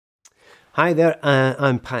Hi there,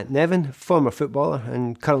 I'm Pat Nevin, former footballer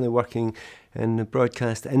and currently working in the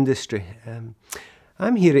broadcast industry.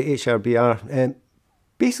 I'm here at HRBR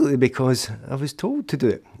basically because I was told to do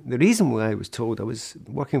it. The reason why I was told, I was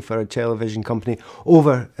working for a television company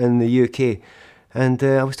over in the UK, and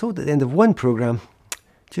I was told at the end of one programme,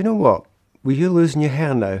 do you know what, with you losing your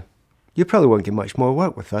hair now, you probably won't get much more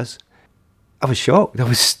work with us. I was shocked, I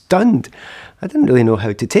was stunned. I didn't really know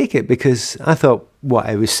how to take it because I thought what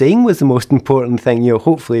I was saying was the most important thing,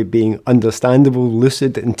 hopefully being understandable,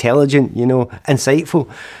 lucid, intelligent, insightful.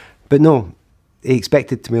 But no, they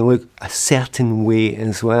expected me to look a certain way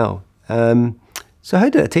as well. So how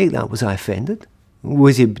did I take that? Was I offended?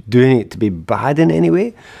 Was he doing it to be bad in any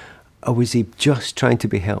way? Or was he just trying to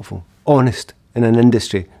be helpful, honest in an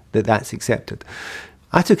industry that's accepted?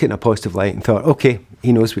 I took it in a positive light and thought, okay,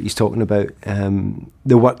 he knows what he's talking about.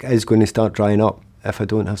 The work is going to start drying up if I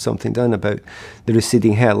don't have something done about the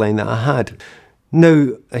receding hairline that I had. Now,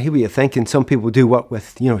 I hear what you're thinking. Some people do work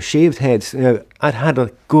with, shaved heads. I'd had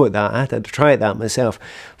a go at that. I had to try that myself.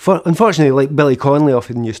 Unfortunately, like Billy Connolly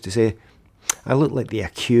often used to say, I look like the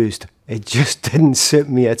accused. It just didn't suit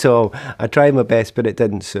me at all. I tried my best, but it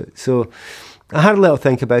didn't suit. So I had a little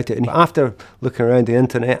think about it. And after looking around the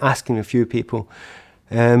internet, asking a few people,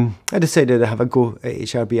 I decided to have a go at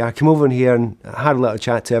HRBR. I came over in here and had a little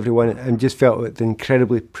chat to everyone and just felt the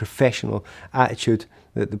incredibly professional attitude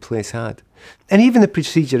that the place had. And even the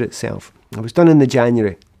procedure itself. It was done in the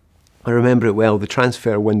January. I remember it well. The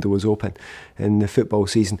transfer window was open in the football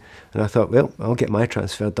season. And I thought, well, I'll get my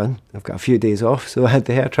transfer done. I've got a few days off. So I had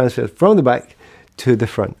the hair transferred from the back to the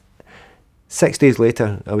front. 6 days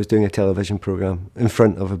later, I was doing a television programme in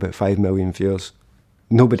front of about 5 million viewers.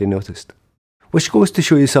 Nobody noticed. Which goes to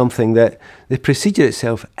show you something, that the procedure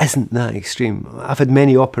itself isn't that extreme. I've had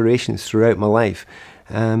many operations throughout my life,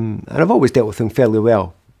 and I've always dealt with them fairly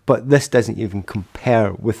well, but this doesn't even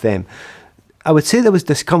compare with them. I would say there was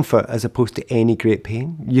discomfort as opposed to any great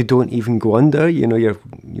pain. You don't even go under, you're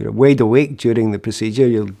wide awake during the procedure,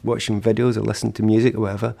 you're watching videos or listening to music or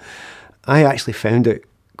whatever. I actually found it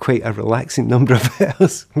quite a relaxing number of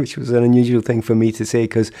hours, which was an unusual thing for me to say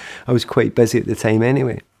because I was quite busy at the time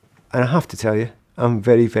anyway. And I have to tell you, I'm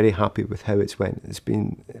very, very happy with how it's went. It's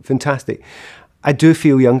been fantastic. I do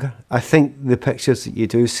feel younger. I think the pictures that you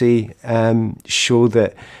do see show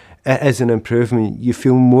that it is an improvement. You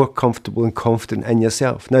feel more comfortable and confident in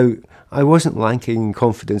yourself. Now, I wasn't lacking in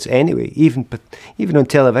confidence anyway. Even on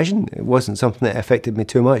television, it wasn't something that affected me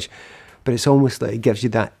too much. But it's almost like it gives you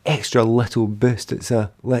that extra little boost. It's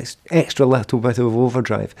a extra little bit of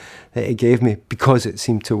overdrive that it gave me because it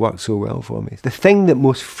seemed to work so well for me. The thing that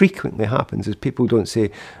most frequently happens is people don't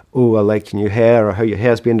say, oh, I like your new hair or how your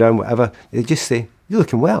hair's been done, whatever. They just say, you're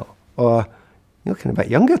looking well, or you're looking a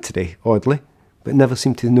bit younger today, oddly, but never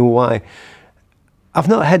seem to know why. I've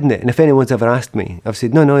not hidden it, and if anyone's ever asked me, I've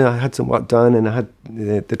said, no, I had some work done and I had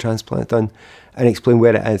the transplant done, and explain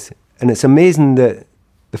where it is. And it's amazing that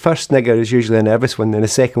the first snigger is usually a nervous one, and the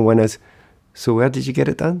second one is, so where did you get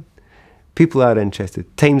it done? People are interested.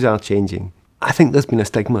 Times are changing. I think there's been a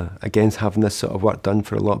stigma against having this sort of work done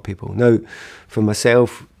for a lot of people. Now, for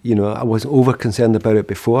myself, I wasn't over concerned about it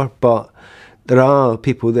before, but there are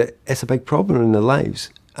people that it's a big problem in their lives.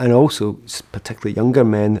 And also, particularly younger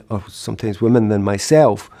men, or sometimes women than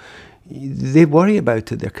myself, they worry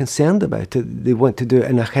about it, they're concerned about it, they want to do it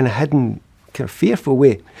in a kind of hidden, kind of fearful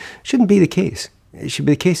way. Shouldn't be the case. It should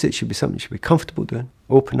be the case that it should be something you should be comfortable doing,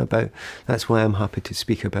 open about. That's why I'm happy to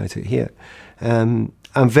speak about it here. I'm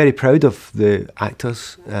very proud of the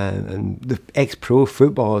actors and the ex-pro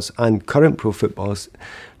footballers and current pro footballers.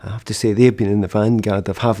 I have to say they've been in the vanguard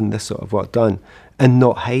of having this sort of work done and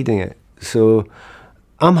not hiding it. So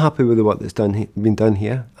I'm happy with the work that's been done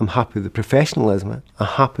here. I'm happy with the professionalism. I'm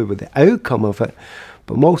happy with the outcome of it.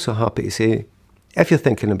 But I'm also happy to say, if you're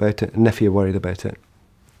thinking about it and if you're worried about it,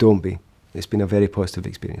 don't be. It's been a very positive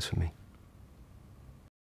experience for me.